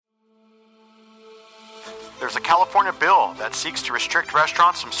there's a California bill that seeks to restrict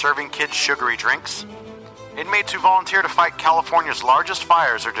restaurants from serving kids sugary drinks. Inmates who volunteer to fight California's largest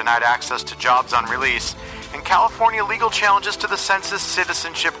fires are denied access to jobs on release, and California legal challenges to the census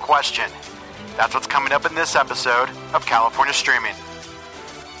citizenship question. That's what's coming up in this episode of California Streaming.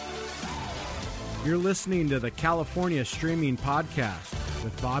 You're listening to the California Streaming Podcast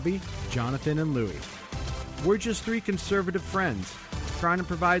with Bobby, Jonathan, and Louie. We're just three conservative friends trying to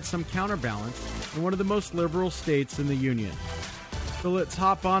provide some counterbalance in one of the most liberal states in the Union. So let's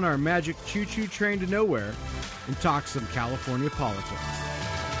hop on our magic choo-choo train to nowhere and talk some California politics.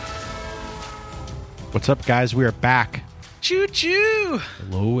 What's up, guys? We are back. Choo-choo!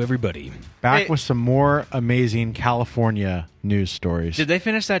 Hello, everybody. Back with some more amazing California news stories. Did they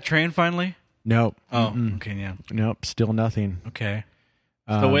finish that train finally? Nope. Oh, okay, yeah. Nope, still nothing. Okay.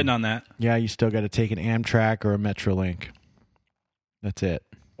 Still waiting on that. Yeah, you still got to take an Amtrak or a Metrolink. That's it.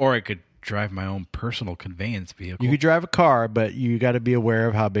 Or I could drive my own personal conveyance vehicle. You could drive a car, but you got to be aware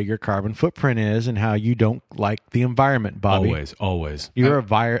of how big your carbon footprint is and how you don't like the environment, Bobby. Always. You're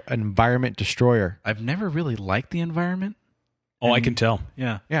an environment destroyer. I've never really liked the environment. Oh, I can tell.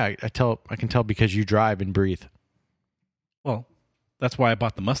 Yeah. Yeah, I can tell because you drive and breathe. Well, that's why I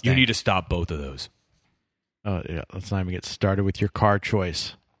bought the Mustang. You need to stop both of those. Oh, yeah, let's not even get started with your car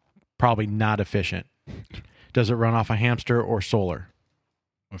choice. Probably not efficient. Does it run off a hamster or solar?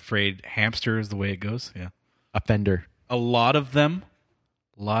 I'm afraid hamster is the way it goes. Yeah. A Fender. A lot of them.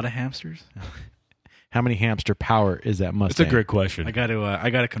 A lot of hamsters. How many hamster power is that Mustang? That's a great question. I got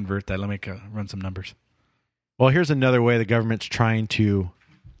to convert that. Let me run some numbers. Well, here's another way the government's trying to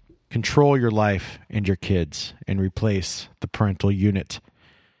control your life and your kids and replace the parental unit.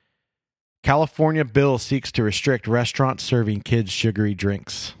 California bill seeks to restrict restaurants serving kids sugary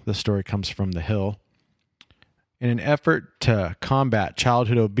drinks. The story comes from The Hill. In an effort to combat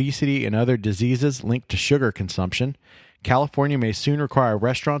childhood obesity and other diseases linked to sugar consumption, California may soon require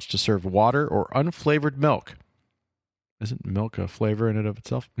restaurants to serve water or unflavored milk. Isn't milk a flavor in and of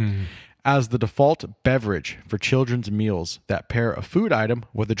itself? Mm-hmm. As the default beverage for children's meals that pair a food item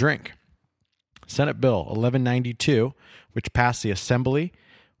with a drink. Senate Bill 1192, which passed the Assembly,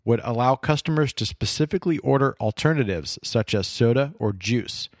 would allow customers to specifically order alternatives such as soda or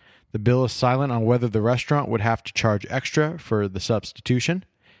juice. The bill is silent on whether the restaurant would have to charge extra for the substitution.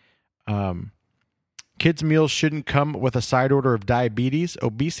 Kids' meals shouldn't come with a side order of diabetes,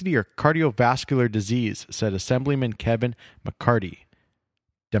 obesity, or cardiovascular disease, said Assemblyman Kevin McCarty,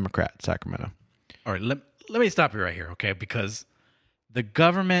 Democrat, Sacramento. All right, let me stop you right here, okay? Because the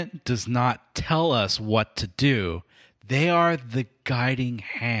government does not tell us what to do. They are the guiding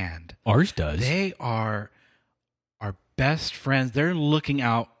hand. Ours does. They are our best friends. They're looking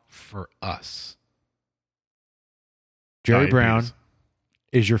out for us. Jerry Brown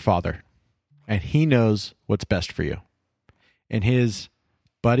is your father, and he knows what's best for you. And his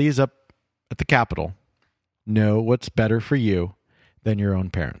buddies up at the Capitol know what's better for you than your own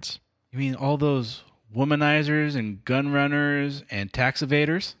parents. You mean all those womanizers and gun runners and tax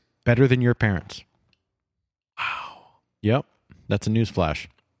evaders? Better than your parents. Wow. Yep, that's a newsflash.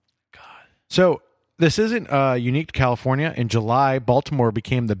 God. So this isn't unique to California. In July, Baltimore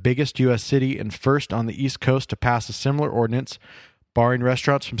became the biggest U.S. city and first on the East Coast to pass a similar ordinance, barring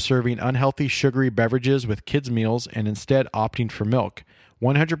restaurants from serving unhealthy, sugary beverages with kids' meals and instead opting for milk,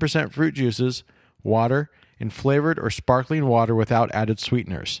 100% fruit juices, water, and flavored or sparkling water without added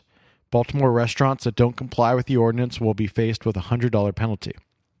sweeteners. Baltimore restaurants that don't comply with the ordinance will be faced with a $100 penalty.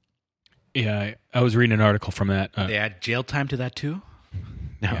 Yeah, I was reading an article from that. They add jail time to that too?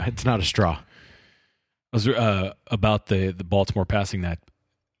 No, It's not a straw. I was about the Baltimore passing that.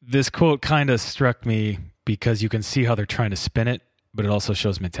 This quote kind of struck me because you can see how they're trying to spin it, but it also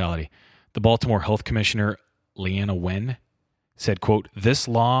shows mentality. The Baltimore Health Commissioner, Leanna Wen, said, quote, "This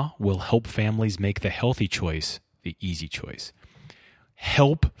law will help families make the healthy choice the easy choice."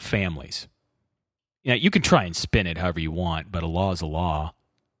 Help families. Yeah, you can try and spin it however you want, but a law is a law,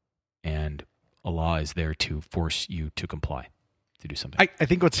 and a law is there to force you to comply, to do something. I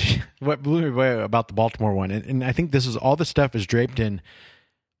think what blew me away about the Baltimore one, and I think this is all the stuff is draped in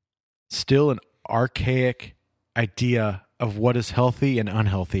still an archaic idea of what is healthy and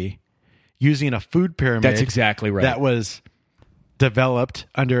unhealthy, using a food pyramid. That's exactly right. That was developed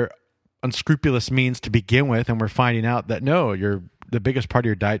under unscrupulous means to begin with, and we're finding out that no, the biggest part of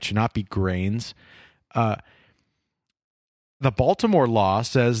your diet should not be grains. The Baltimore law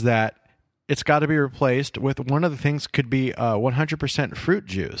says that it's got to be replaced with one of the things could be 100% fruit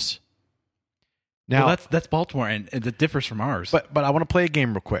juice. Now well, that's Baltimore, and it differs from ours. But I want to play a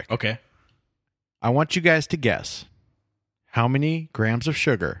game real quick. Okay. I want you guys to guess how many grams of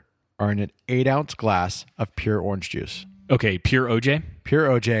sugar are in an 8-ounce glass of pure orange juice. Okay, pure OJ? Pure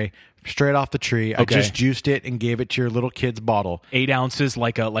OJ, straight off the tree. I Okay. just juiced it and gave it to your little kid's bottle. 8 ounces,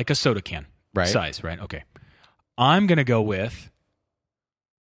 like a soda can Right. size, right? Okay. I'm going to go with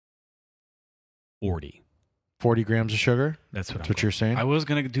 40. 40 grams of sugar. That's That's what you're saying? I was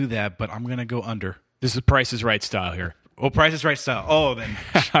going to do that, but I'm going to go under. This is Price is Right style here. Oh, Price is Right style. Oh, then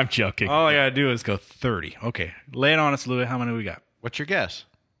I'm joking. all I got to do is go 30. Okay. Lay it on us, Louis. How many we got? What's your guess?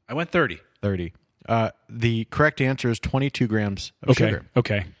 I went 30. 30. The correct answer is 22 grams of Okay. sugar.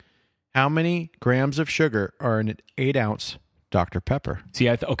 Okay. How many grams of sugar are in an 8-ounce Dr. Pepper? See,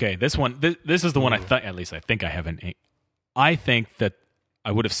 okay, this one, this is the one I thought, at least I think I haven't. I think that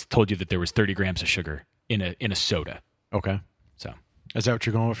I would have told you that there was 30 grams of sugar in a soda. Okay. So Is that what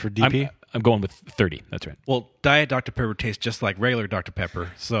you're going with for DP? I'm going with 30. That's right. Well, Diet Dr. Pepper tastes just like regular Dr.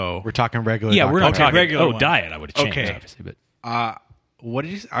 Pepper. So, We're talking regular Yeah, Dr. we're not Pepper. talking regular one. diet. I would have changed, Okay. obviously, but what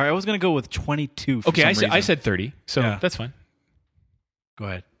did you say? I was going to go with 22 for okay. some I reason. said 30, so Yeah. that's fine. Go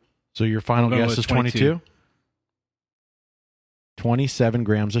ahead. So your final I'm going guess with is 22? 22. 27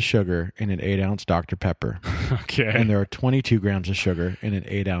 grams of sugar in an 8-ounce Dr. Pepper. Okay. And there are 22 grams of sugar in an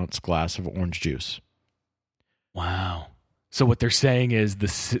 8-ounce glass of orange juice. Wow. So what they're saying is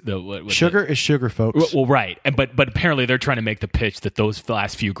what Sugar is sugar, folks. Well, right, but apparently they're trying to make the pitch that those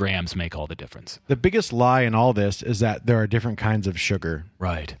last few grams make all the difference. The biggest lie in all this is that there are different kinds of sugar.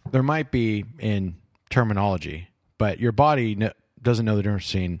 Right. There might be in terminology, but your body doesn't know the difference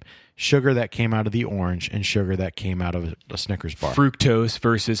between sugar that came out of the orange and sugar that came out of a Snickers bar. Fructose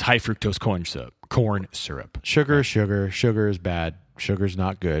versus high fructose corn syrup. Sugar is sugar. Sugar is bad. Sugar is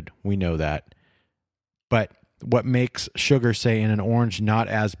not good. We know that. But what makes sugar, say, in an orange not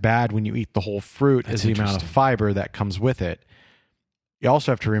as bad when you eat the whole fruit That's is the amount of interesting. fiber that comes with it. You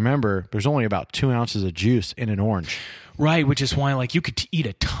also have to remember there's only about 2 ounces of juice in an orange. Right, which is why like you could eat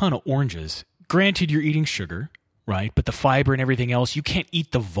a ton of oranges. Granted, you're eating sugar, right? But the fiber and everything else, you can't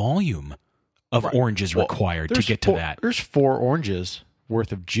eat the volume of oranges Well, required to there's get to four- that. There's 4 oranges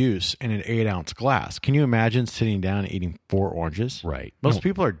worth of juice in an 8-ounce glass. Can you imagine sitting down and eating 4 oranges? Right. Most No,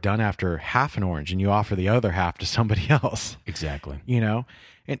 people are done after half an orange, and you offer the other half to somebody else. exactly. You know,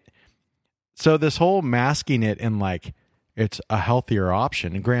 and so this whole masking it in like it's a healthier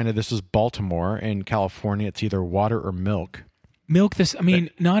option. And granted, this is Baltimore. In California, it's either water or milk. Milk this, I mean,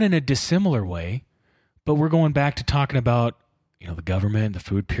 not in a dissimilar way, but we're going back to talking about, the government, the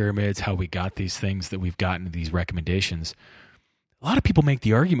food pyramids, how we got these things that we've gotten, these recommendations. A lot of people make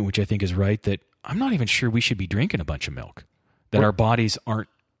the argument, which I think is right, that I'm not even sure we should be drinking a bunch of milk, that our bodies aren't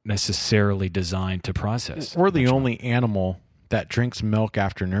necessarily designed to process. We're the only animal that drinks milk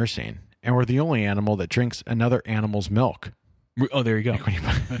after nursing, and we're the only animal that drinks another animal's milk. Oh, there you go.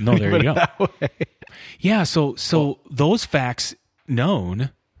 No, there you go. Yeah, so those facts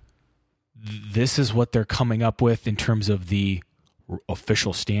known, this is what they're coming up with in terms of the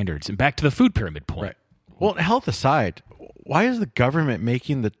official standards. And back to the food pyramid point. Right. Well, health aside, why is the government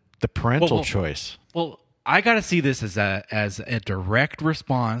making the parental Well, choice? Well, I got to see this as a direct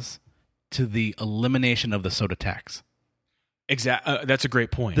response to the elimination of the soda tax. Exactly. That's a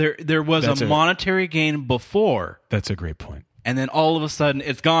great point. There was That's a monetary gain before, That's a great point. and then all of a sudden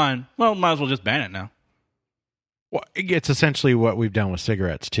it's gone. Well, might as well just ban it now. Well, it's essentially what we've done with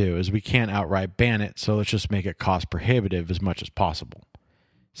cigarettes too. Is we can't outright ban it, so let's just make it cost prohibitive as much as possible.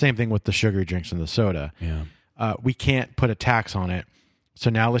 Same thing with the sugary drinks and the soda. Yeah. We can't put a tax on it, so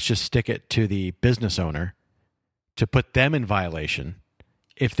now let's just stick it to the business owner to put them in violation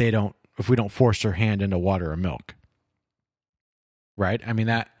if we don't force their hand into water or milk. Right? I mean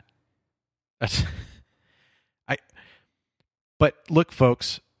that's But look,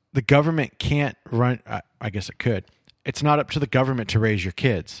 folks, the government can't run. I guess it could. It's not up to the government to raise your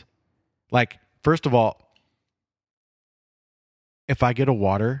kids. Like, first of all, if I get a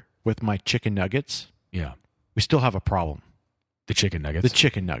water with my chicken nuggets, Yeah. we still have a problem. The chicken nuggets. The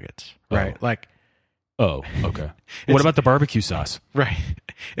chicken nuggets, right? Oh. Like, Oh, okay. What about the barbecue sauce? right.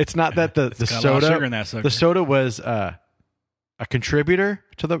 It's not that the got a lot of soda sugar in that sucker. the soda was a contributor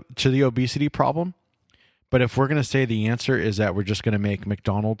to the obesity problem. But if we're going to say the answer is that we're just going to make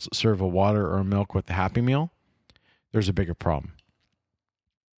McDonald's serve a water or a milk with the Happy Meal, there's a bigger problem.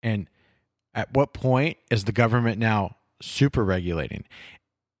 And at what point is the government now super regulating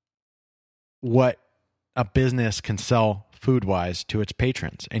what a business can sell food-wise to its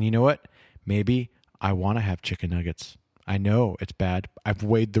patrons? And you know what? Maybe I want to have chicken nuggets. I know it's bad. I've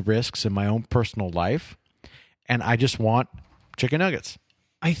weighed the risks in my own personal life, and I just want chicken nuggets.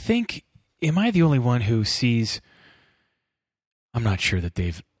 I think, am I the only one who sees, I'm not sure that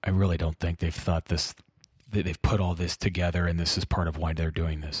I really don't think they've thought this, that they've put all this together and this is part of why they're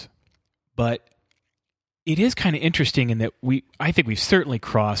doing this. But it is kind of interesting in that I think we've certainly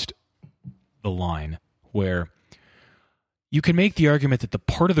crossed the line where you can make the argument that the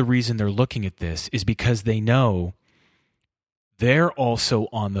part of the reason they're looking at this is because they know they're also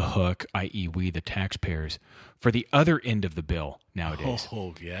on the hook, i.e. we, the taxpayers, for the other end of the bill nowadays.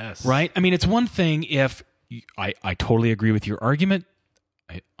 Oh, yes. Right? I mean, it's one thing if I totally agree with your argument.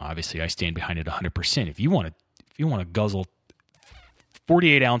 Obviously, I stand behind it 100%. If you want to guzzle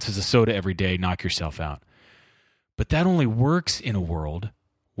 48 ounces of soda every day, knock yourself out. But that only works in a world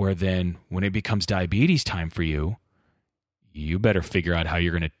where then when it becomes diabetes time for you, you better figure out how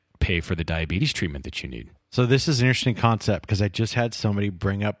you're going to pay for the diabetes treatment that you need. So this is an interesting concept because I just had somebody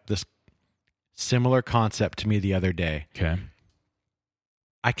bring up this similar concept to me the other day. Okay.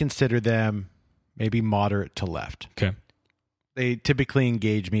 I consider them maybe moderate to left. Okay. They typically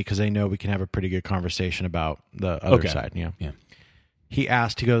engage me because they know we can have a pretty good conversation about the other side. Yeah. He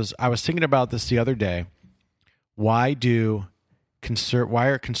goes, I was thinking about this the other day. Why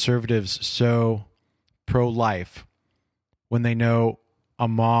are conservatives so pro-life when they know a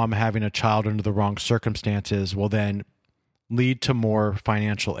mom having a child under the wrong circumstances will then lead to more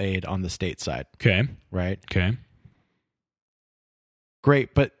financial aid on the state side? Okay. Right? Okay.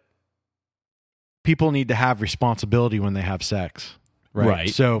 Great, but people need to have responsibility when they have sex. Right.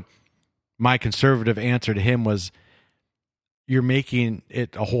 So my conservative answer to him was, you're making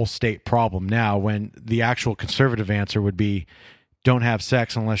it a whole state problem now, when the actual conservative answer would be, don't have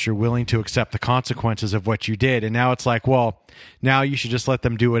sex unless you're willing to accept the consequences of what you did. And now it's like, well, now you should just let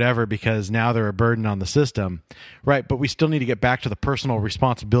them do whatever because now they're a burden on the system. Right. But we still need to get back to the personal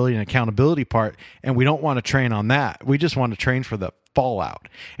responsibility and accountability part. And we don't want to train on that. We just want to train for the fallout.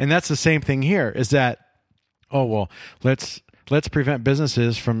 And that's the same thing here, is that, oh, well, let's prevent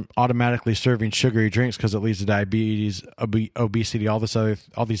businesses from automatically serving sugary drinks because it leads to diabetes, obesity, all these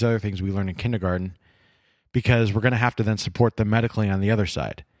other things we learn in kindergarten, because we're going to have to then support them medically on the other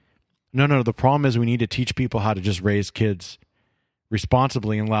side. No, the problem is we need to teach people how to just raise kids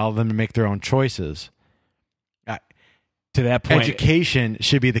responsibly and allow them to make their own choices. To that point, education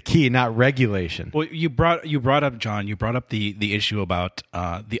should be the key, not regulation. Well, you brought up, John, the issue about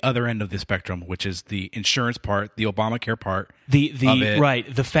the other end of the spectrum, which is the insurance part, the Obamacare part.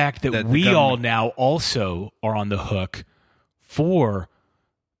 The fact that we all now also are on the hook for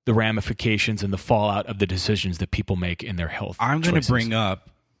the ramifications and the fallout of the decisions that people make in their health. I'm going to bring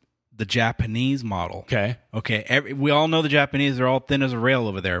up the Japanese model. Okay. We all know the Japanese are all thin as a rail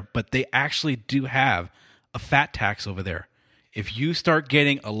over there, but they actually do have a fat tax over there. If you start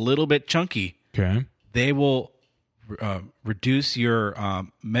getting a little bit chunky, okay, they will reduce your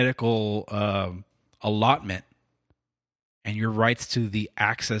medical allotment and your rights to the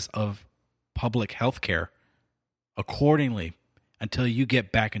access of public health care accordingly until you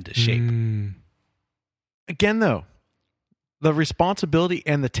get back into shape. Again, though, the responsibility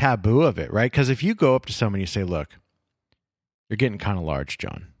and the taboo of it, right? Because if you go up to somebody and you say, look, you're getting kind of large,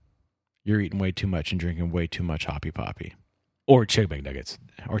 John. You're eating way too much and drinking way too much Hoppy Poppy. Or Chicken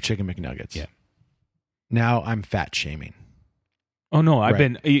McNuggets. Yeah. Now I'm fat shaming. Oh, no,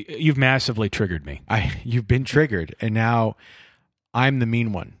 you've massively triggered me. You've been triggered, and now I'm the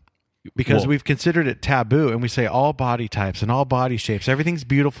mean one. Because we've considered it taboo, and we say all body types and all body shapes, everything's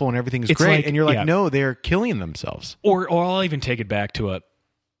beautiful and everything's great, like, and you're like, no, they're killing themselves. Or I'll even take it back to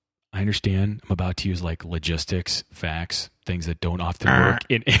I understand I'm about to use like logistics, facts, things that don't often work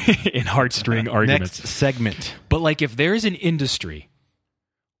in heartstring arguments. Next segment. But like if there's an industry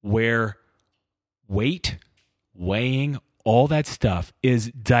where weighing, all that stuff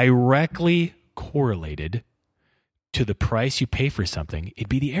is directly correlated to the price you pay for something, it'd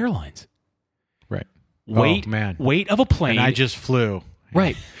be the airlines. Right. Weight of a plane. And I just flew.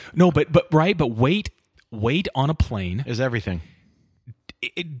 Right. No, but weight on a plane is everything.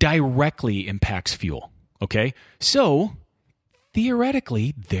 It directly impacts fuel. Okay? So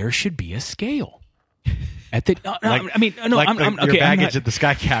theoretically, there should be a scale. At the your baggage at the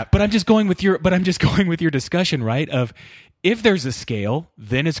Sky Cap. But I'm just going with your discussion, right? Of if there's a scale,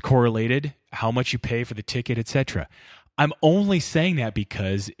 then it's correlated how much you pay for the ticket, etc. I'm only saying that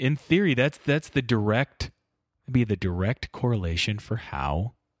because in theory that's the direct correlation for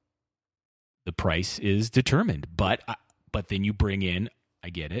how the price is determined. But then you bring in, I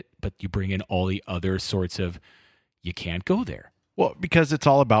get it, but you bring in all the other sorts of, you can't go there. Well, because it's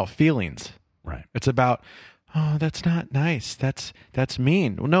all about feelings. Right. It's about, oh, that's not nice. That's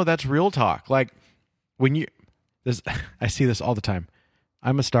mean. Well, no, that's real talk. Like I see this all the time.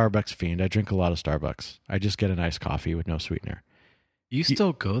 I'm a Starbucks fiend. I drink a lot of Starbucks. I just get an iced coffee with no sweetener. You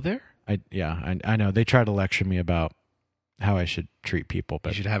still go there? I know. They try to lecture me about how I should treat people. You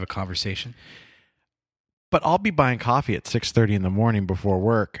But should have a conversation. I'll be buying coffee at 6:30 in the morning before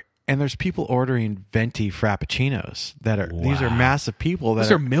work, and there's people ordering venti frappuccinos that are these are Wow. massive people that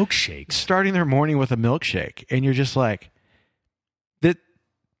Those are milkshakes. starting their morning with a milkshake, and you're just like,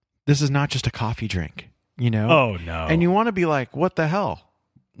 this is not just a coffee drink, you know? Oh, no. And you want to be like, what the hell?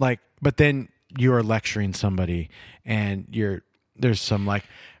 Like, but then you are lecturing somebody, and there's some like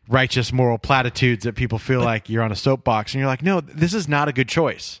righteous moral platitudes that people feel like you're on a soapbox, and you're like, no, this is not a good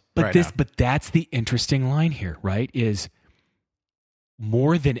choice. But right now. but that's the interesting line here, right? Is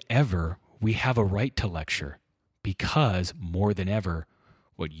more than ever, we have a right to lecture, because more than ever,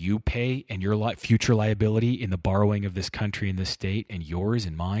 what you pay and your future liability in the borrowing of this country and this state, and yours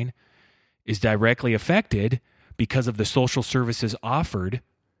and mine, is directly affected because of the social services offered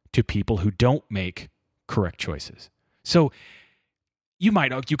to people who don't make correct choices. So you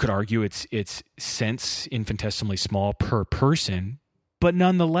could argue it's cents infinitesimally small per person, but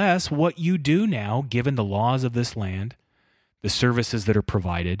nonetheless, what you do now, given the laws of this land, the services that are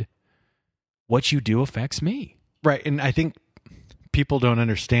provided, what you do affects me. Right. And I think people don't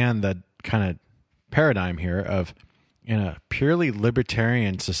understand the kind of paradigm here of, in a purely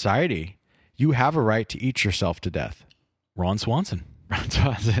libertarian society, you have a right to eat yourself to death. Ron Swanson. Ron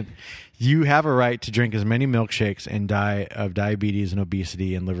Swanson. You have a right to drink as many milkshakes and die of diabetes and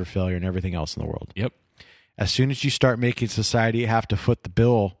obesity and liver failure and everything else in the world. Yep. As soon as you start making society have to foot the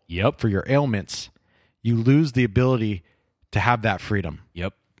bill for your ailments, you lose the ability to have that freedom.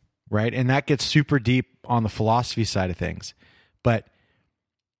 Yep. Right? And that gets super deep on the philosophy side of things. But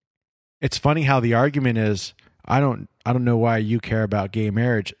it's funny how the argument is, I don't know why you care about gay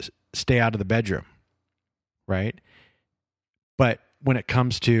marriage. Stay out of the bedroom. Right? But when it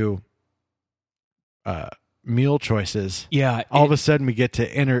comes to meal choices, all of a sudden we get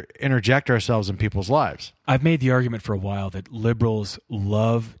to interject ourselves in people's lives. I've made the argument for a while that liberals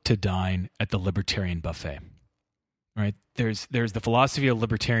love to dine at the libertarian buffet. Right? There's the philosophy of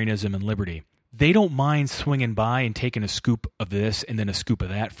libertarianism and liberty. They don't mind swinging by and taking a scoop of this and then a scoop of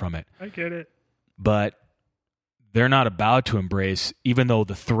that from it. I get it. But they're not about to embrace, even though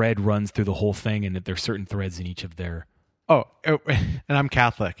the thread runs through the whole thing and that there's certain threads in each of their... Oh, and I'm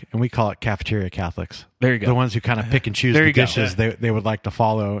Catholic, and we call it cafeteria Catholics. There you go. The ones who kind of pick and choose the dishes they would like to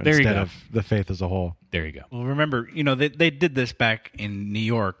follow instead of the faith as a whole. There you go. Well, remember, they did this back in New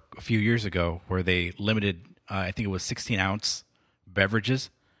York a few years ago where they limited, I think it was 16-ounce beverages.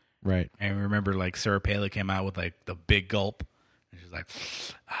 Right. And remember, like, Sarah Palin came out with, like, the big gulp. And she's like,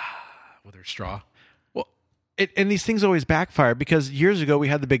 with her straw. Well, and these things always backfire because years ago we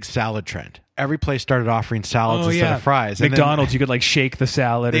had the big salad trend. Every place started offering salads instead of fries. McDonald's, you could, like, shake the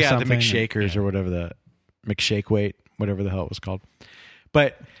salad or something. The McShakers or whatever, the McShake weight, whatever the hell it was called.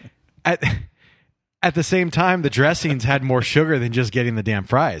 But at the same time, the dressings had more sugar than just getting the damn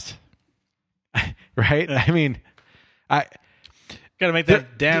fries. Right? I mean, got to make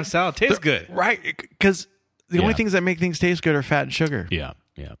that damn salad taste good. Right. Because the only things that make things taste good are fat and sugar. Yeah.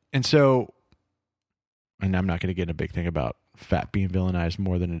 Yeah. And so, and I'm not going to get in a big thing about fat being villainized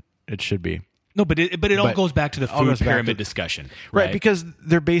more than it should be. No, but it all goes back to the food pyramid discussion. Right. Because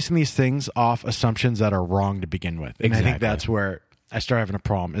they're basing these things off assumptions that are wrong to begin with. And I think that's where I start having a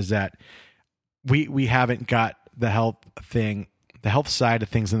problem is that we haven't got the health side of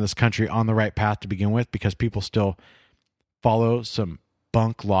things in this country on the right path to begin with because people still follow some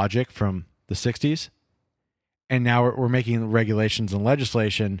bunk logic from the 60s. And now we're making regulations and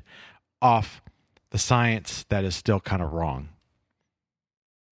legislation off the science that is still kind of wrong.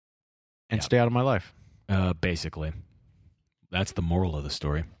 And stay out of my life. Basically. That's the moral of the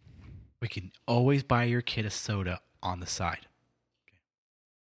story. We can always buy your kid a soda on the side.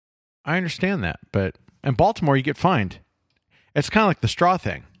 I understand that. But in Baltimore, you get fined. It's kind of like the straw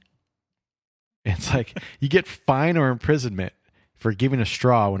thing. It's like you get fine or imprisonment for giving a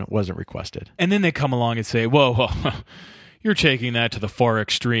straw when it wasn't requested. And then they come along and say, whoa, you're taking that to the far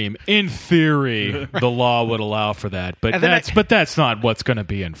extreme. In theory, the law would allow for that, but that's not what's going to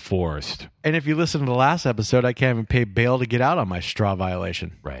be enforced. And if you listen to the last episode, I can't even pay bail to get out on my straw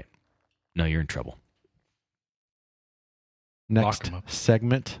violation. Right. No, you're in trouble. Next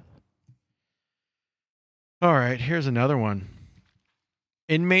segment. All right, here's another one.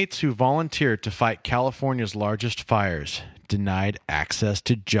 Inmates who volunteered to fight California's largest fires denied access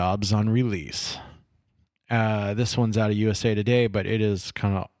to jobs on release. This one's out of USA Today, but it is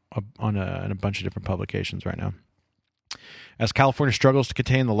kind of in a bunch of different publications right now. As California struggles to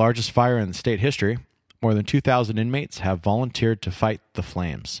contain the largest fire in state history, more than 2,000 inmates have volunteered to fight the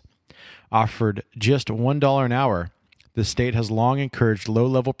flames. Offered just $1 an hour, The state has long encouraged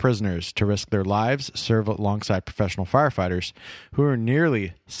low-level prisoners to risk their lives, serve alongside professional firefighters who earn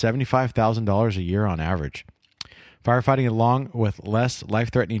nearly $75,000 a year on average. Firefighting, along with less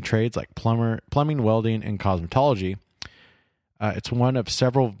life-threatening trades like plumbing, welding, and cosmetology, it's one of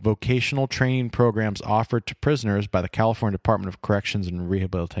several vocational training programs offered to prisoners by the California Department of Corrections and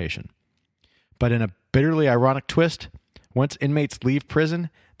Rehabilitation. But in a bitterly ironic twist, once inmates leave prison,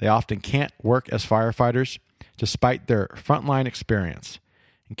 they often can't work as firefighters, despite their frontline experience.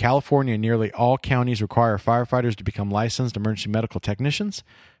 In California, nearly all counties require firefighters to become licensed emergency medical technicians,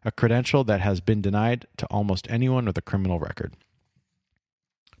 a credential that has been denied to almost anyone with a criminal record.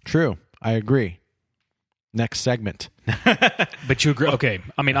 True, I agree. Next segment. But you agree? Okay.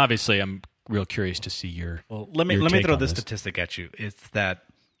 I mean, obviously, I'm real curious to see your. Well, let me throw this statistic at you. It's that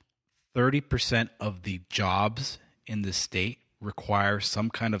 30% of the jobs in the state require some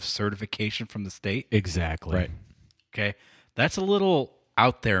kind of certification from the state. Exactly. Right. Okay. That's a little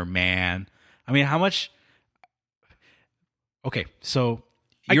out there, man. I mean, how much? Okay. So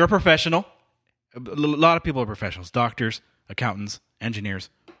you're a professional. A lot of people are professionals, doctors, accountants, engineers,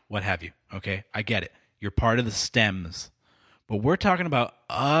 what have you. Okay. I get it. You're part of the STEMs. But we're talking about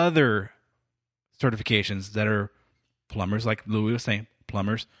other certifications that are plumbers, like Louis was saying,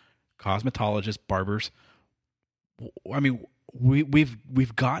 plumbers, cosmetologists, barbers. I mean,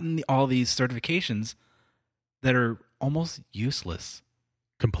 we've gotten all these certifications that are almost useless.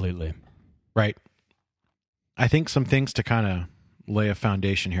 Completely. Right. I think some things to kind of lay a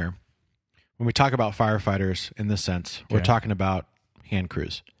foundation here. When we talk about firefighters in this sense, we're talking about hand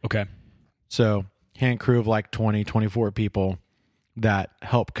crews. Okay. So hand crew of like 20, 24 people that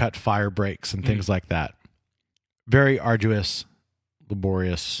help cut fire breaks and things like that. Very arduous,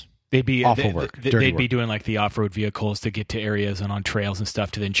 laborious, awful work. They'd be doing like the off-road vehicles to get to areas and on trails and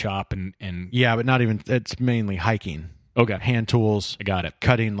stuff to then chop and yeah, but not even, it's mainly hiking. Okay. Hand tools. I got it.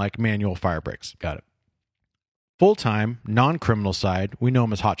 Cutting like manual fire breaks. Got it. Full-time, non-criminal side, we know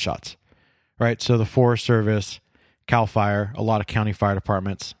them as hot shots, right? So the Forest Service, CAL FIRE, a lot of county fire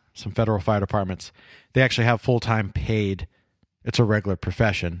departments, some federal fire departments, they actually have full-time paid. It's a regular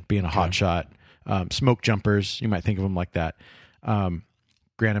profession, being a hot shot. Smoke jumpers, you might think of them like that.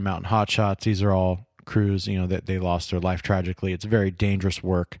 Granite Mountain hot shots, these are all crews, that they lost their life tragically. It's very dangerous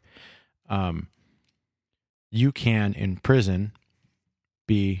work. You can, in prison,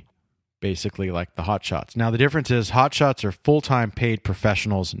 be basically like the hot shots. Now, the difference is hot shots are full-time paid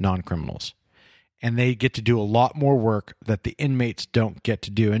professionals, non-criminals. And they get to do a lot more work that the inmates don't get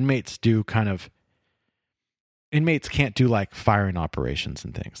to do. Inmates can't do like firing operations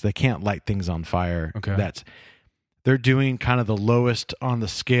and things. They can't light things on fire. Okay. They're doing kind of the lowest on the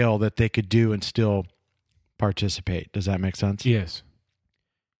scale that they could do and still participate. Does that make sense? Yes.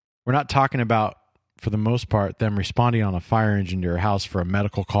 We're not talking about, for the most part, them responding on a fire engine to your house for a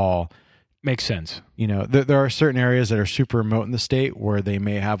medical call. Makes sense. There are certain areas that are super remote in the state where they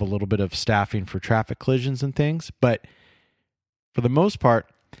may have a little bit of staffing for traffic collisions and things. But for the most part,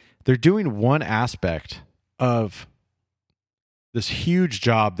 they're doing one aspect of this huge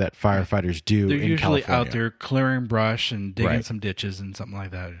job that firefighters do They're in usually California. out there clearing brush and digging some ditches and something like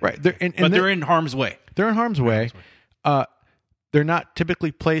that. Right. But they're in harm's way. They're in harm's way. They're not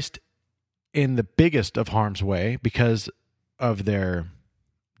typically placed in the biggest of harm's way because of their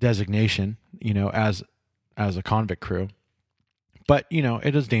designation, as a convict crew. But,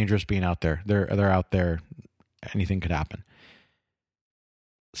 it is dangerous being out there. They're out there. Anything could happen.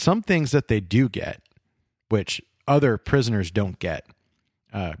 Some things that they do get, which other prisoners don't get,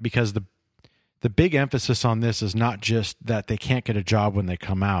 because the big emphasis on this is not just that they can't get a job when they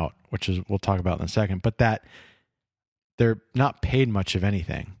come out, which is we'll talk about in a second, but that they're not paid much of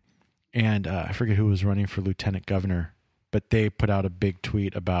anything. And I forget who was running for lieutenant governor, but they put out a big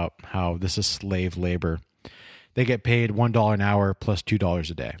tweet about how this is slave labor. They get paid $1 an hour plus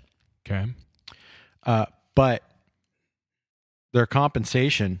 $2 a day. Okay. But their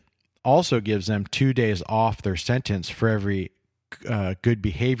compensation also gives them 2 days off their sentence for every good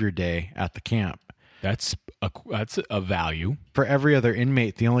behavior day at the camp. That's a value. For every other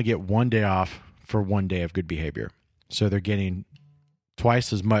inmate, they only get 1 day off for 1 day of good behavior. So they're getting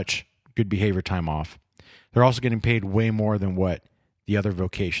twice as much good behavior time off. They're also getting paid way more than what the other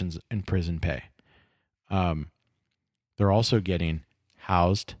vocations in prison pay. They're also getting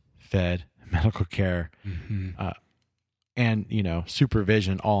housed, fed, medical care, and,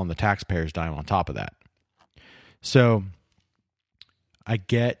 supervision all on the taxpayer's dime on top of that. So I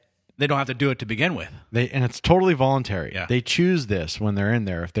get... They don't have to do it to begin with. And it's totally voluntary. Yeah. They choose this when they're in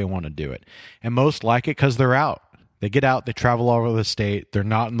there if they want to do it. And most like it because they're out. They get out, they travel all over the state, they're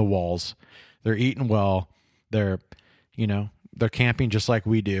not in the walls, they're eating well, they're You know, they're camping just like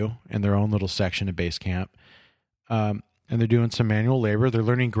we do in their own little section of base camp. And they're doing some manual labor. They're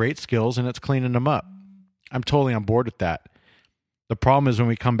learning great skills, and it's cleaning them up. I'm totally on board with that. The problem is when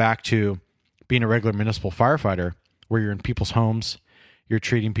we come back to being a regular municipal firefighter, where you're in people's homes, you're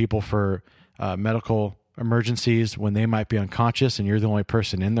treating people for medical emergencies when they might be unconscious, and you're the only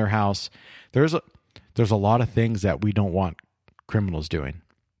person in their house. There's a lot of things that we don't want criminals doing.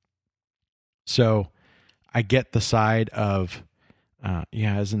 So I get the side of,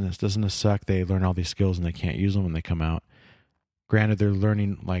 doesn't this suck? They learn all these skills and they can't use them when they come out. Granted, they're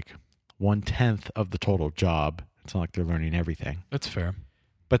learning like 1/10 of the total job. It's not like they're learning everything. That's fair.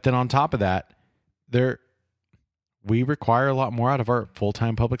 But then on top of that, we require a lot more out of our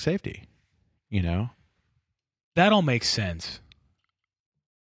full-time public safety, you know? That all makes sense.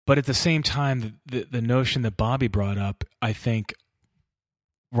 But at the same time, the notion that Bobby brought up, I think,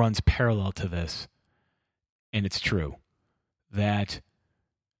 runs parallel to this. And it's true that,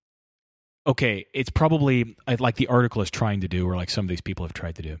 okay, it's probably, like the article is trying to do, or like some of these people have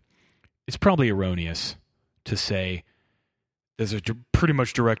tried to do, it's probably erroneous to say there's a pretty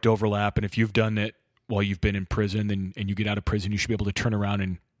much direct overlap, and if you've done it while you've been in prison and you get out of prison, you should be able to turn around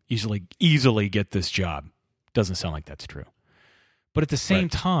and easily get this job. Doesn't sound like that's true. But at the same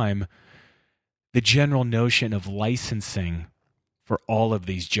time, the general notion of licensing for all of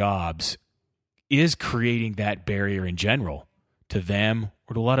these jobs is creating that barrier in general to them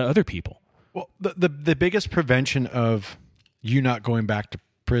or to a lot of other people. Well, the biggest prevention of you not going back to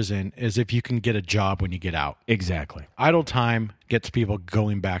prison is if you can get a job when you get out. Exactly. Idle time gets people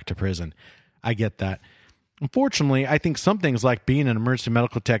going back to prison. I get that. Unfortunately, I think some things like being an emergency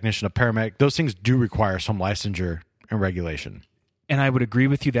medical technician, a paramedic, those things do require some licensure and regulation. And I would agree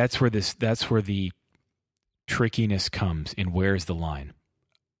with you. That's where the trickiness comes in. Where's the line?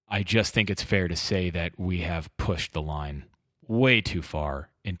 I just think it's fair to say that we have pushed the line way too far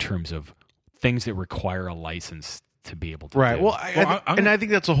in terms of things that require a license to be able to right. do. Well, I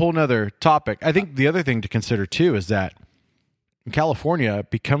think that's a whole nother topic. I think the other thing to consider too is that in California,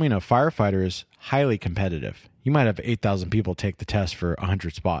 becoming a firefighter is highly competitive. You might have 8,000 people take the test for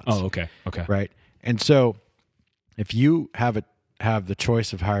 100 spots. Oh, okay. Right. And so if you have the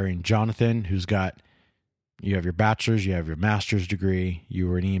choice of hiring Jonathan, you have your bachelor's, you have your master's degree, you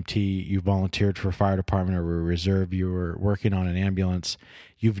were an EMT, you volunteered for a fire department or were a reserve, you were working on an ambulance,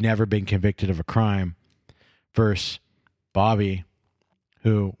 you've never been convicted of a crime, versus Bobby,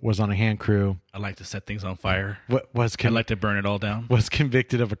 who was on a hand crew. I like to set things on fire. I like to burn it all down. Was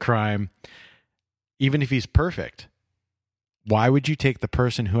convicted of a crime. Even if he's perfect, why would you take the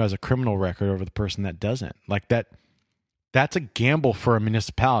person who has a criminal record over the person that doesn't? Like that's a gamble for a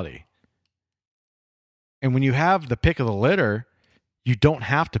municipality. And when you have the pick of the litter, you don't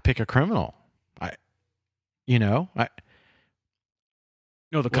have to pick a criminal.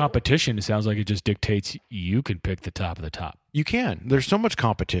 No, the competition, it sounds like it just dictates you can pick the top of the top. You can. There's so much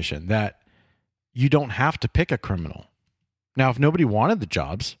competition that you don't have to pick a criminal. Now, if nobody wanted the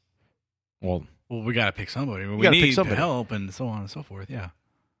jobs, well, we got to pick somebody. We gotta need pick somebody. help and so on and so forth. Yeah.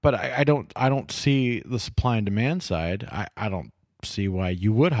 But I don't see the supply and demand side. I don't see why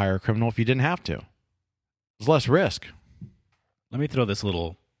you would hire a criminal if you didn't have to. There's less risk. Let me throw this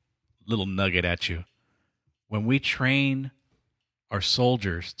little nugget at you. When we train our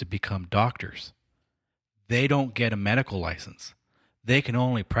soldiers to become doctors, they don't get a medical license. They can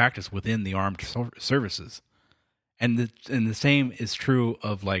only practice within the armed services. And the same is true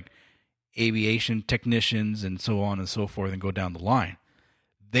of like aviation technicians and so on and so forth and go down the line.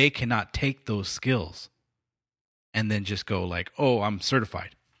 They cannot take those skills and then just go like, oh, I'm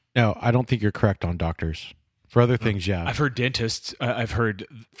certified. No, I don't think you're correct on doctors. For other things, yeah. I've heard dentists. I've heard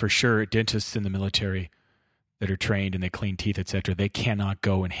for sure dentists in the military that are trained and they clean teeth, etc. They cannot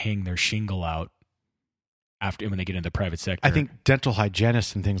go and hang their shingle out when they get into the private sector. I think dental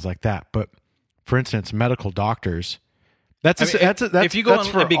hygienists and things like that. But for instance, medical doctors. If you go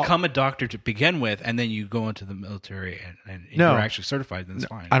and become a doctor to begin with, and then you go into the military and you're actually certified, then it's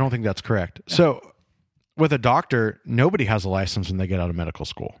fine. I don't think that's correct. Yeah. So with a doctor, nobody has a license when they get out of medical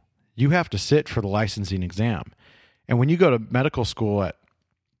school. You have to sit for the licensing exam. And when you go to medical school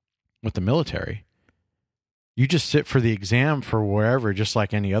with the military, you just sit for the exam for wherever, just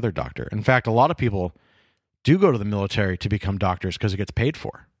like any other doctor. In fact, a lot of people do go to the military to become doctors because it gets paid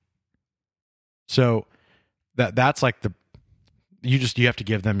for. So that's like you have to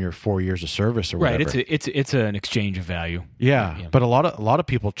give them your 4 years of service or whatever. Right. It's an exchange of value. Yeah. But a lot of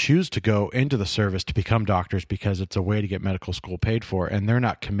people choose to go into the service to become doctors because it's a way to get medical school paid for, and they're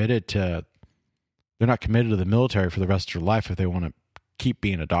not committed to the military for the rest of their life if they want to keep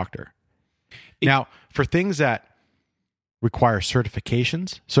being a doctor. Now, for things that require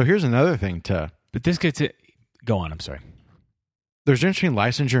certifications. So here's another thing But this gets it. Go on. I'm sorry. there's interesting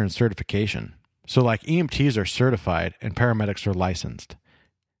licensure and certification. So like EMTs are certified and paramedics are licensed.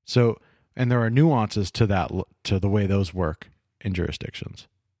 So, and there are nuances to that, to the way those work in jurisdictions.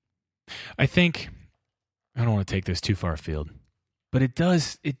 I think I don't want to take this too far afield, but it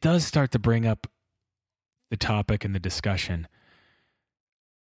does start to bring up the topic and the discussion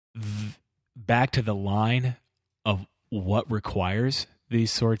back to the line of what requires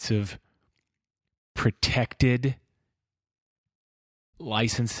these sorts of protected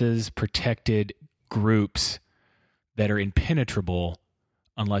licenses, protected groups that are impenetrable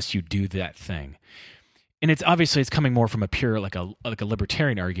unless you do that thing. And it's coming more from a pure like a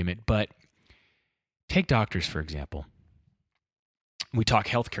libertarian argument, but take doctors for example. We talk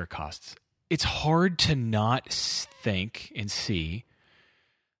healthcare costs. It's hard to not think and see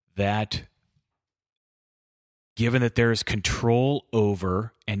that given that there is control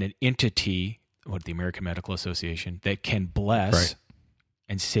over and an entity, the American Medical Association, that can bless Right.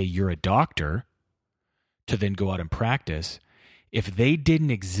 and say you're a doctor to then go out and practice, if they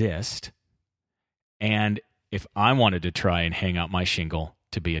didn't exist, and if I wanted to try and hang out my shingle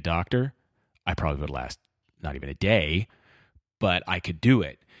to be a doctor, I probably would last not even a day, but I could do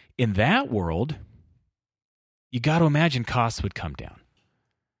it. In that world, you got to imagine costs would come down.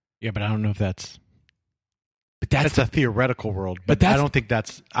 Yeah, but I don't know if that's That's a theoretical world. But But I that's- don't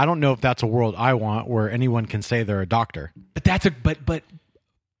think I don't know if that's a world I want where anyone can say they're a doctor. but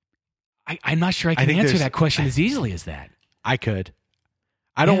I'm not sure I can think answer there's- that question as easily as that. I could.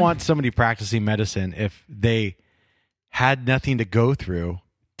 I don't Yeah. want somebody practicing medicine if they had nothing to go through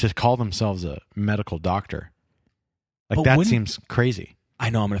to call themselves a medical doctor. Like But that wouldn't- seems crazy. I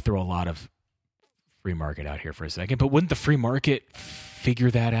know I'm going to throw a lot of free market out here for a second, but wouldn't the free market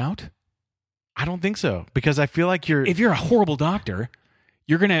figure that out? I don't think so because I feel like If you're a horrible doctor,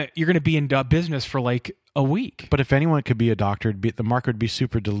 you're gonna be in business for like a week. But if anyone could be a doctor, the market would be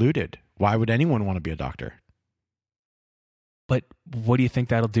super diluted. Why would anyone want to be a doctor? But what do you think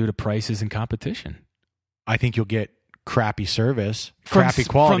that'll do to prices and competition? I think you'll get crappy service, From crappy s-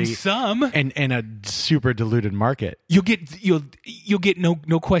 quality, from some. and a super diluted market. You'll get no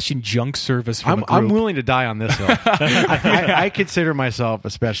question junk service from a I'm group. willing to die on this hill. I consider myself,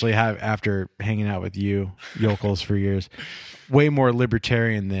 especially after hanging out with you yokels for years, way more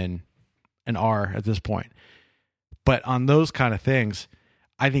libertarian than an R at this point. But on those kind of things,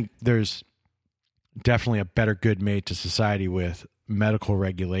 I think there's definitely a better good made to society with medical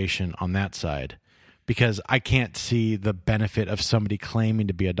regulation on that side, because I can't see the benefit of somebody claiming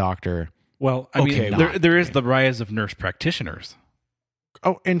to be a doctor. Well, I Okay, mean, there is the rise of nurse practitioners.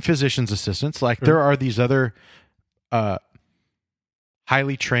 Oh, and physician's assistants. Like there are these other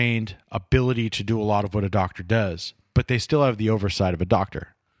highly trained ability to do a lot of what a doctor does, but they still have the oversight of a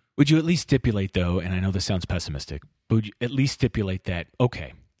doctor. Would you at least stipulate, though, and I know this sounds pessimistic, but would you at least stipulate that,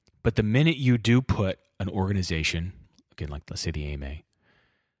 okay, but the minute you do put an organization, again, like let's say the AMA,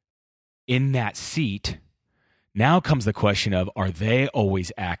 in that seat, now comes the question of, are they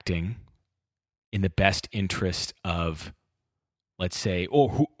always acting in the best interest of, let's say,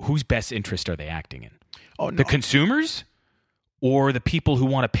 or whose best interest are they acting in? Oh, no. The consumers or the people who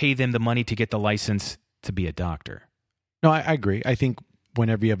want to pay them the money to get the license to be a doctor? No, I agree. I think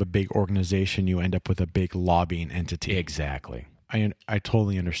whenever you have a big organization, you end up with a big lobbying entity. Exactly. I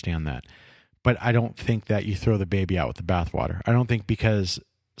totally understand that. But I don't think that you throw the baby out with the bathwater. I don't think because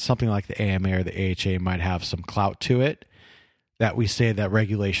something like the AMA or the AHA might have some clout to it that we say that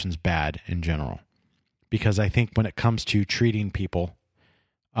regulation's bad in general. Because I think when it comes to treating people,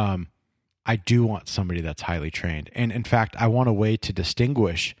 I do want somebody that's highly trained. And in fact, I want a way to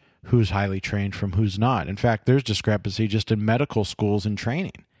distinguish who's highly trained from who's not. In fact, there's discrepancy just in medical schools and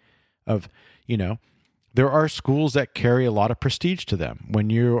training of, there are schools that carry a lot of prestige to them. When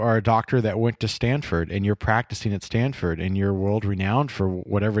you are a doctor that went to Stanford and you're practicing at Stanford and you're world renowned for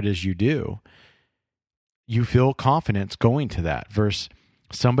whatever it is you do, you feel confidence going to that versus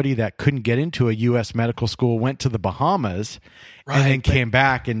somebody that couldn't get into a U.S. medical school, went to the Bahamas, and then came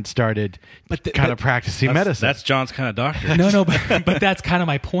back and started kind of practicing medicine. That's John's kind of doctor. No, but that's kind of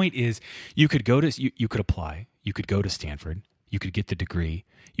my point is you could go to, you could apply, you could go to Stanford, you could get the degree,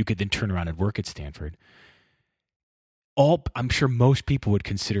 you could then turn around and work at Stanford. I'm sure most people would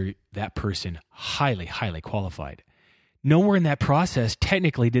consider that person highly, highly qualified. Nowhere in that process,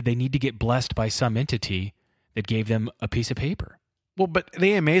 technically, did they need to get blessed by some entity that gave them a piece of paper. Well, but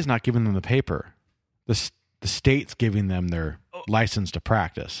the AMA is not giving them the paper. The state's giving them their license to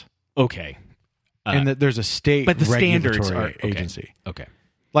practice. Okay. And that there's a state but the standards regulatory are okay. agency. Okay.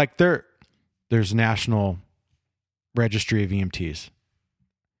 Like there's national registry of EMTs.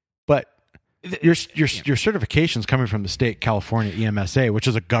 But your certification's coming from the state California EMSA, which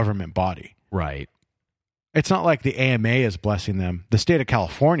is a government body. Right. It's not like the AMA is blessing them. The state of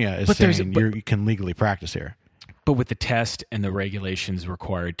California is saying you can legally practice here. But with the test and the regulations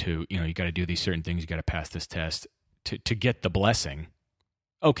required to, you got to do these certain things, you got to pass this test to get the blessing.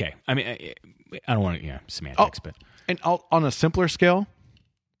 Okay. I mean, I don't want to, semantics, but. And on a simpler scale,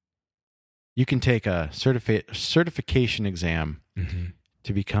 you can take a certification exam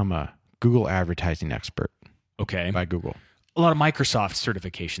to become a Google advertising expert. Okay. By Google. A lot of Microsoft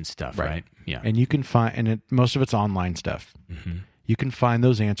certification stuff, right? Yeah. And you can find, most of it's online stuff. Mm-hmm. You can find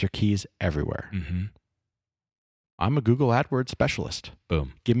those answer keys everywhere. Mm-hmm. I'm a Google AdWords specialist.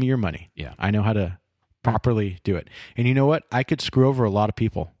 Boom. Give me your money. Yeah. I know how to properly do it. And you know what? I could screw over a lot of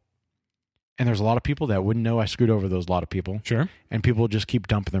people. And there's a lot of people that wouldn't know I screwed over those lot of people. Sure. And people just keep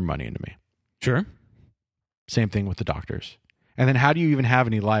dumping their money into me. Sure. Same thing with the doctors. And then how do you even have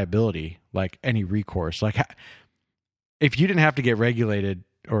any liability, like any recourse? Like if you didn't have to get regulated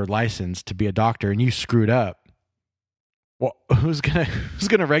or licensed to be a doctor and you screwed up, well, who's gonna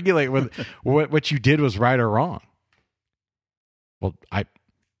regulate whether what you did was right or wrong? Well,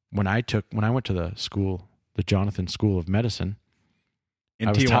 when I went to the school, the Jonathan School of Medicine in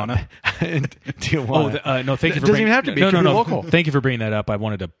Tijuana. In Tijuana. No, thank you for doesn't even have to be. It could be local. Thank you for bringing that up. I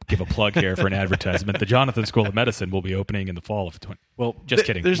wanted to give a plug here for an advertisement. The Jonathan School of Medicine will be opening in the fall of 20. Well, just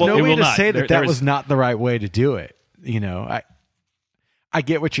kidding. There's no way to say that was not the right way to do it. I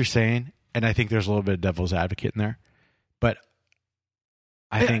get what you're saying, and I think there's a little bit of devil's advocate in there, but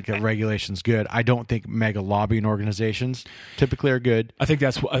I think that regulation's good. I don't think mega lobbying organizations typically are good. I think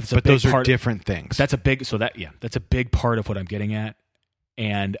that's but those are different things. That's a big part of what I'm getting at,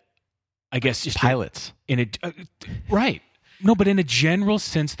 and I guess just pilots right. No, but in a general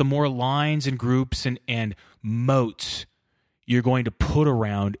sense, the more lines and groups and moats you're going to put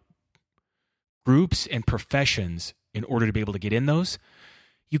around groups and professions in order to be able to get in those,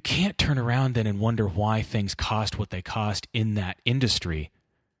 you can't turn around then and wonder why things cost what they cost in that industry.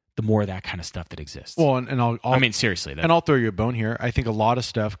 The more of that kind of stuff that exists. Well, and I mean, seriously. And I'll throw you a bone here. I think a lot of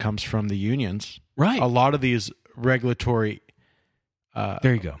stuff comes from the unions. Right. A lot of these regulatory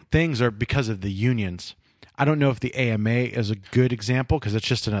there you go. Things are because of the unions. I don't know if the AMA is a good example because it's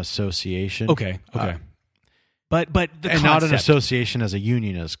just an association. Okay. But the concept, not an association as a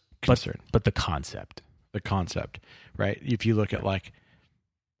union is concerned. But the concept. The concept, right? If you look at like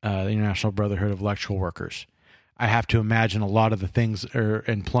the International Brotherhood of Electrical Workers, I have to imagine a lot of the things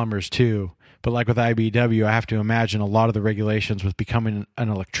and plumbers too. But like with IBEW, I have to imagine a lot of the regulations with becoming an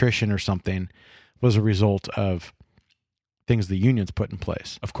electrician or something was a result of things the unions put in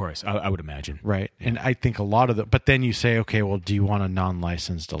place. Of course, I would imagine. Right. And I think a lot of but then you say, okay, well, do you want a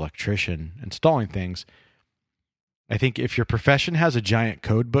non-licensed electrician installing things? I think if your profession has a giant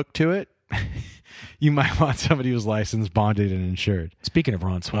code book to it, you might want somebody who's licensed, bonded, and insured. Speaking of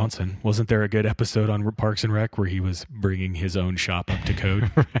Ron Swanson, wasn't there a good episode on Parks and Rec where he was bringing his own shop up to code?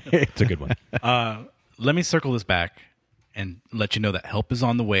 Right. It's a good one. Let me circle this back and let you know that help is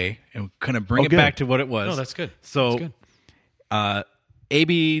on the way and kind of bring it back to what it was. No, that's good. So, that's good.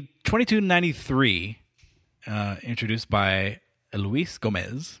 AB 2293, introduced by Luis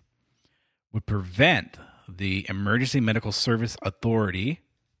Gomez, would prevent the Emergency Medical Service Authority,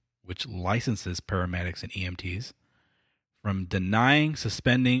 which licenses paramedics and EMTs, from denying,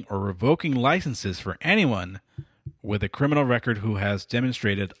 suspending, or revoking licenses for anyone with a criminal record who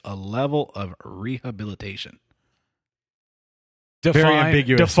demonstrated a level of rehabilitation. Very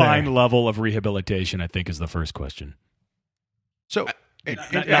ambiguous. Define level of rehabilitation, I think, is the first question. So I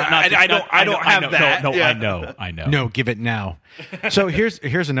don't have that. No, yeah. I know. No, give it now. So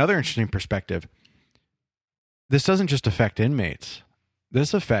here's another interesting perspective. This doesn't just affect inmates.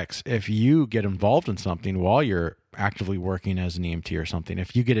 This affects if you get involved in something while you're actively working as an EMT or something.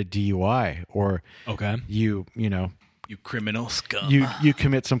 If you get a DUI or you criminal scum, you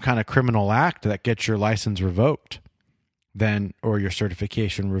commit some kind of criminal act that gets your license revoked, or your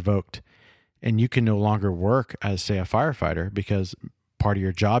certification revoked, and you can no longer work as, say, a firefighter because part of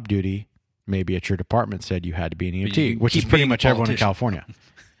your job duty, maybe at your department, said you had to be an EMT, which is pretty much everyone in California.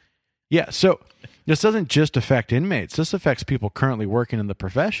 Yeah, so this doesn't just affect inmates. This affects people currently working in the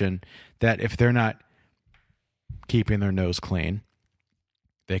profession that if they're not keeping their nose clean,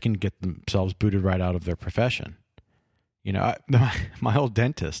 they can get themselves booted right out of their profession. My old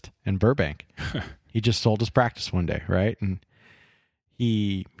dentist in Burbank, he just sold his practice one day, right? And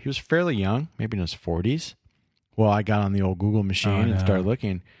he was fairly young, maybe in his 40s. Well, I got on the old Google machine and started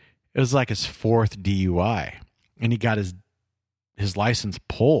looking. It was like his 4th DUI, and he got his license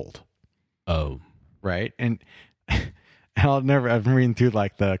pulled. Oh, right. And I've been reading through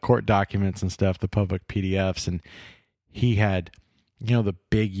like the court documents and stuff, the public PDFs, and he had, the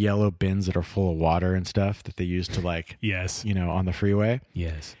big yellow bins that are full of water and stuff that they use to like, Yes. on the freeway.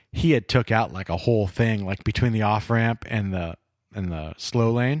 Yes. He had took out like a whole thing, like between the off ramp and the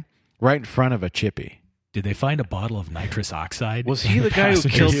slow lane, right in front of a chippy. Did they find a bottle of nitrous oxide? Was he the guy who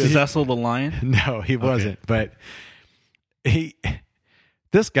killed Cecil the lion? No, he wasn't. But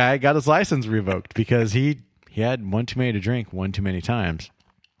this guy got his license revoked because he had one too many to drink one too many times.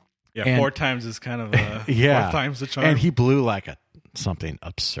 Yeah, And- 4 times is kind of Yeah. 4 times the charm. And he blew like something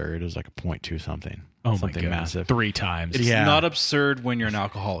absurd. It was like a 0.2 something. Oh my something God. massive. 3 times. it's yeah. not absurd when you're an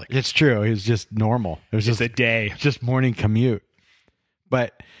alcoholic. It's true. It was just normal. It was Just just a day. just morning commute.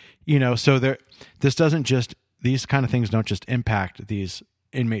 But so these kind of things don't just impact these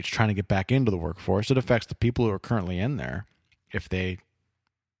inmates trying to get back into the workforce. It affects the people who are currently in there if they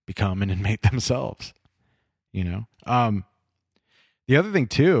become an inmate themselves. The other thing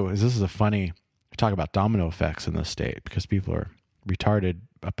too is this is a funny talk about domino effects in this state because people are retarded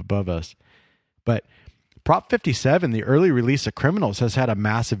up above us. But Prop 57, the early release of criminals, has had a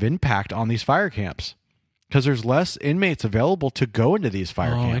massive impact on these fire camps because there's less inmates available to go into these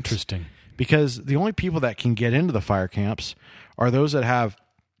fire camps. Oh, interesting. Because the only people that can get into the fire camps are those that have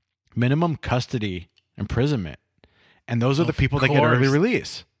minimum custody imprisonment. And those are the people that get early course.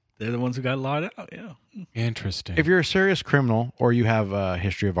 release. They're the ones who got locked out. Yeah. Interesting. If you're a serious criminal or you have a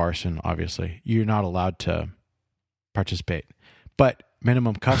history of arson, obviously, you're not allowed to participate. But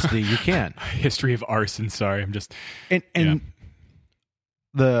minimum custody, you can. History of arson. Sorry, I'm just. And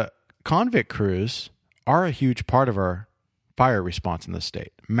the convict crews are a huge part of our fire response in this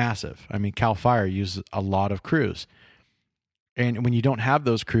state. Massive. I mean, Cal Fire uses a lot of crews. And when you don't have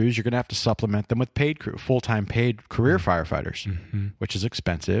those crews, you're going to have to supplement them with full-time paid career firefighters, which is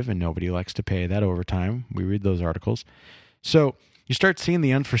expensive, and nobody likes to pay that overtime. We read those articles. So you start seeing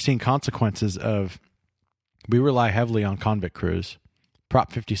the unforeseen consequences of we rely heavily on convict crews.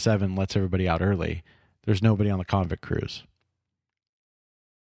 Prop 57 lets everybody out early. There's nobody on the convict crews.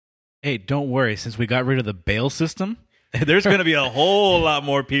 Hey, don't worry. Since we got rid of the bail system, there's going to be a whole lot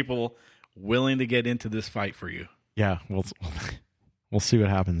more people willing to get into this fight for you. Yeah, we'll see what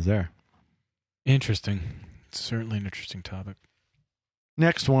happens there. Interesting. It's certainly an interesting topic.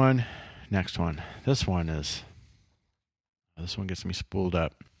 Next one. This one gets me spooled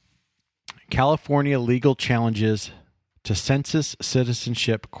up. California legal challenges to census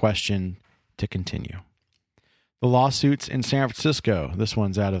citizenship question to continue. The lawsuits in San Francisco. This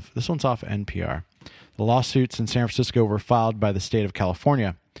one's off NPR. The lawsuits in San Francisco were filed by the state of